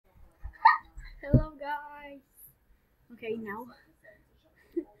Okay, now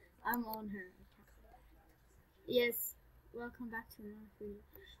I'm on her. Yes, welcome back to another video.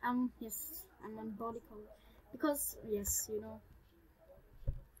 Yes, I'm on body color because yes, you know,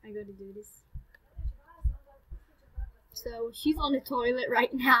 I gotta do this. So she's on the toilet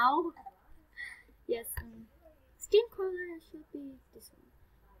right now. Yes, skin color should be this one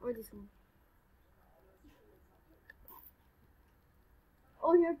or this one.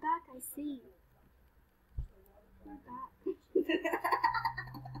 Oh, you're back. I see. You're back.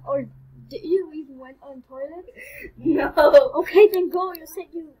 Or did you even went on toilet? No. Okay, then go. You said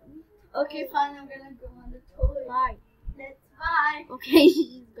you. Okay, fine. I'm gonna go on the toilet. Bye. Let's bye. Okay,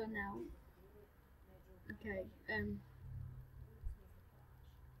 she's gone now. Okay.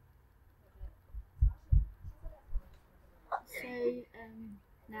 So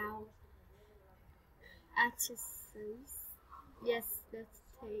now accessories. Yes, let's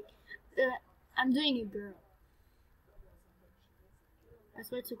take. I'm doing a girl. I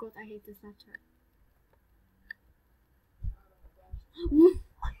swear to God, I hate the Snapchat.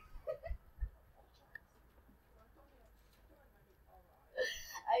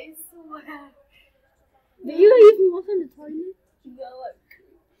 I swear. Do you even walk on the toilet? No.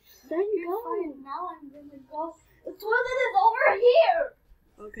 Then You're go. fine. Now I'm gonna go. The toilet is over here.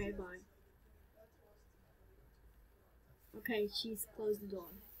 Okay, bye. Okay, she's closed the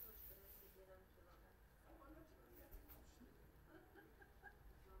door.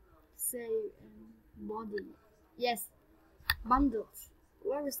 Say body. Yes. Bundles.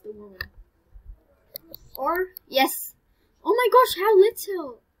 Where is the woman? Or yes. Oh my gosh, how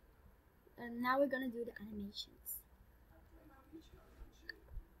little. And now we're gonna do the animations.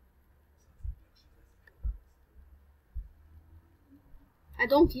 I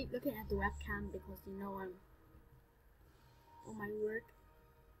don't keep looking at the webcam because you know I'm on my work.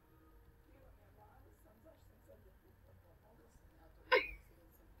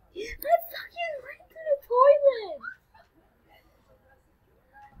 I fucking went to the toilet.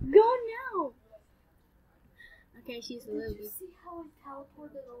 Go now. Okay, she's a little Did you bit. see how I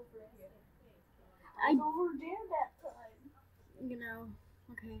teleported over here? I was over there that time. You know.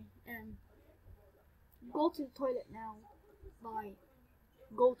 Okay. Go to the toilet now. Bye.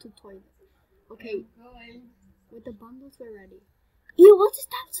 Go to toilet. Okay. I'm going. With the bundles, we're ready. Ew, what is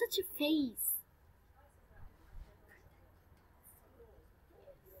that? Such a face.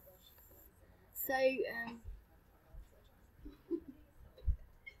 So,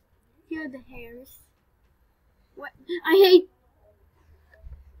 here are the hairs. What? I hate.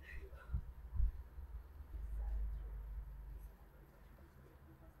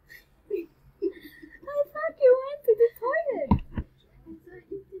 I thought you went to the toilet. I thought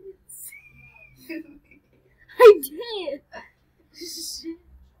you didn't see. I did.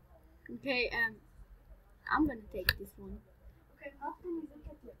 Okay, I'm gonna take this one. Okay, I'm not gonna look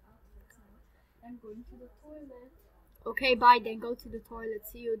at your outfits now. I'm going to the toilet. Okay, bye then. Go to the toilet.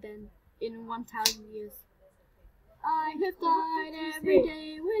 See you then in 1,000 years. I have died every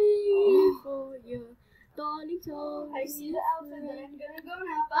day waiting for you, darling soul. I see the outfit that I'm gonna go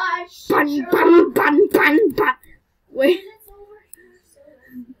now. Bye. Bun, bun, bun, bun, bun. Wait. It's over here, so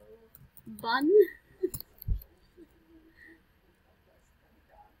Bun?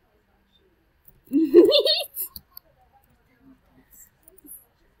 Meat?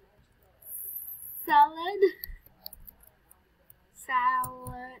 Salad?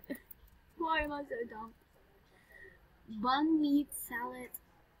 Salad. Why am I so dumb? Bun, meat, salad.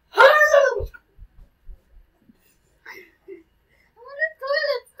 I'm on the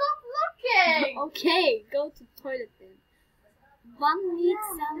toilet. Stop looking. Okay, go to the toilet then. Bun, meat,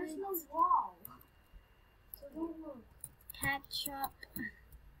 There's salad. no wall. So don't look. Ketchup.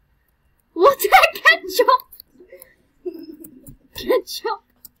 What's that? Ketchup? Ketchup.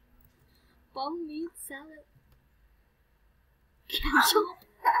 Bun, meat, salad. Ketchup.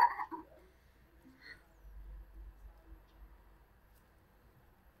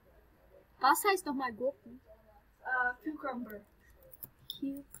 Was heißt nochmal Gurken? Cucumber.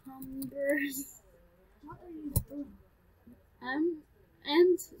 Cucumbers. What are you doing?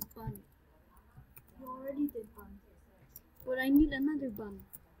 And bun. You already did one. But I need another bun.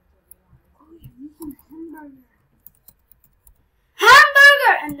 Oh, you're making hamburger.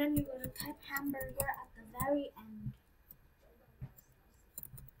 Hamburger! And then you're gonna type hamburger at the very end.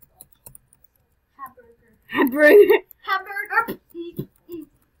 Hamburger. Hamburger. Hamburger!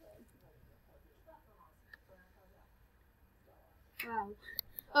 Wow.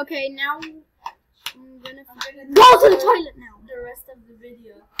 Okay, now I'm gonna Go go to the toilet now. The rest of the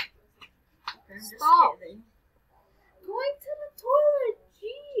video. Okay, I'm just Stop. kidding. Going to the toilet,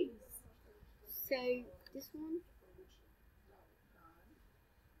 jeez. So this one.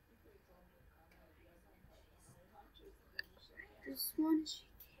 This one. So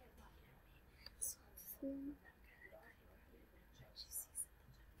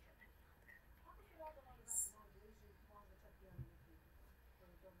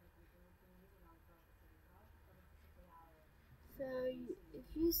if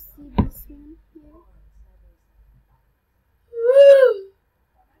you see this one here,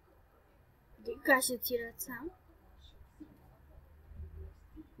 you guys should hear that sound.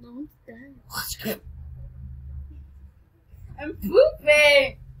 No one's there. I'm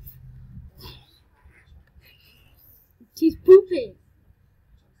pooping. She's pooping.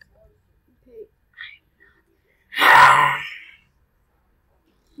 Okay.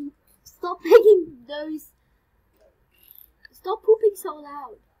 Stop making those. Stop pooping so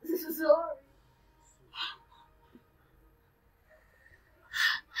loud. Sorry.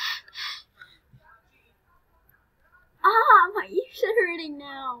 Ah, my ears are hurting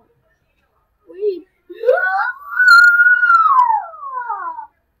now. Wait.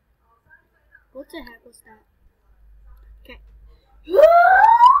 What the heck was that? Okay. Ah!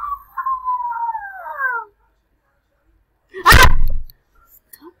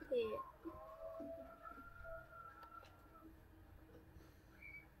 Stop it.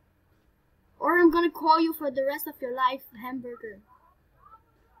 Or I'm gonna call you for the rest of your life, hamburger.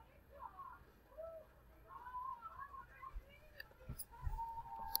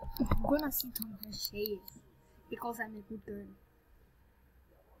 I'm gonna sit on her shade because I'm a good girl.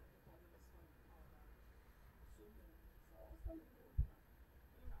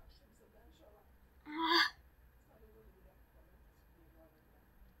 Ah.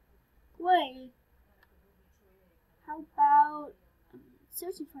 Wait. How about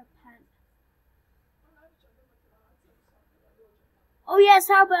searching for a pen? Oh yes,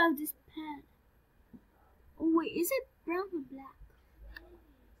 how about this pen? Oh wait, is it brown or black?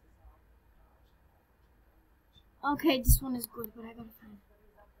 Okay, this one is good, but I gotta find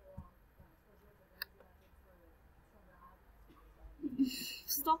it.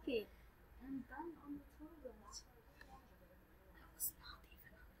 Stop it. I'm done on the toilet. I was not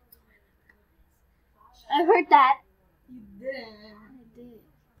even on the toilet. I heard that. You didn't. I did.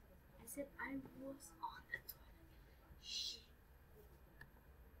 I said I was on the toilet. Shh.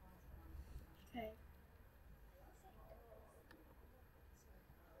 Okay.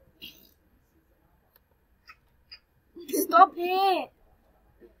 Stop it.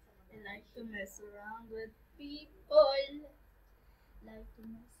 I like to mess around with people. Like to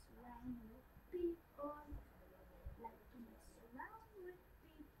mess around with people. Like to mess around with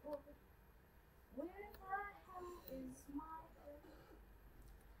people. Where the hell is my...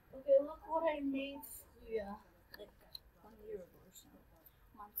 Okay, look what I made for you. Like 1 year ago or so.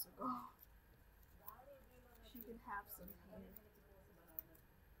 Months ago. She can have some hair.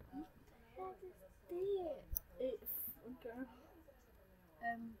 What is this? It's a girl.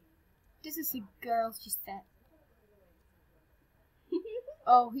 This is a girl, she said.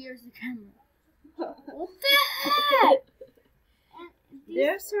 Oh, here's the camera. What the heck?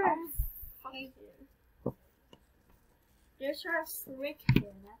 There's her. There's her wig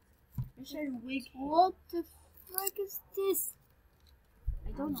here. There's her wig. What the frick is this?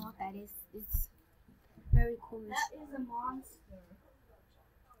 I don't know what that is. It's very cool. That is a monster.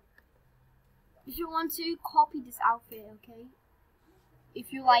 If you want to copy this outfit, okay?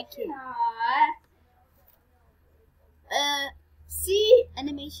 If you like it. See,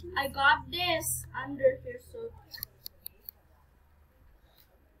 Animation. I got this under here, so.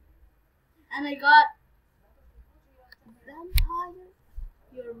 And I got Vampire.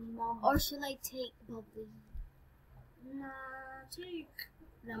 your mom. Or should I take Bubbly? Nah, take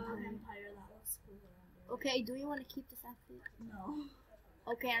vampire. That was cool. Okay, do you want to keep this outfit? No.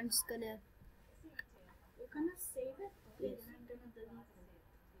 Okay, I'm just gonna. You're gonna save it? Yes. And I'm gonna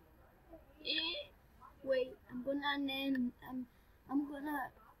delete it. Wait, I'm gonna name. I'm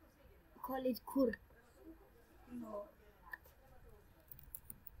gonna call it Kur. No.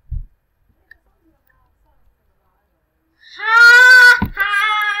 Ha ha!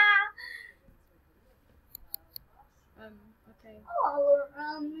 Okay. All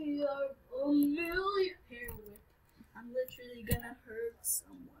around me are a million hair whip. I'm literally gonna hurt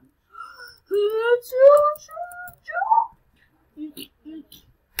someone.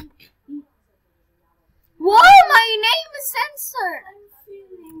 Whoa, my name is censored. I'm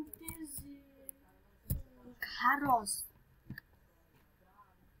feeling dizzy. Carros.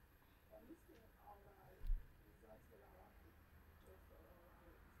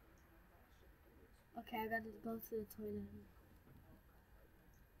 Okay, I gotta go to the toilet.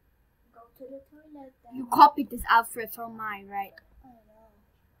 Go to the toilet then. You copied this outfit from mine, right? I know.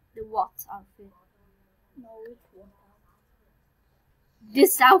 The what outfit? No, which one?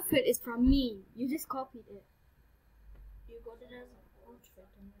 This outfit is from me. You just copied it. You got it as an outfit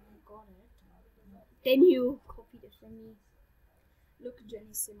and then I got it. Then you copied it from me. Look,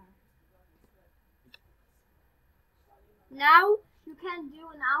 Janissima. Now you can do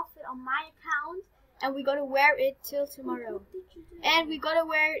an outfit on my account, and we gotta wear it till tomorrow. What did you do? And we gotta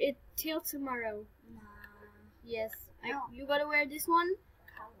wear it till tomorrow. Nah. Yes. No. You gotta wear this one.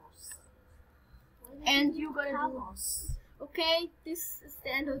 Carlos. And you gotta do. Carlos. Okay, this is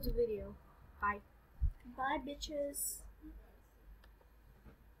the end of the video. Bye. Bye, bitches.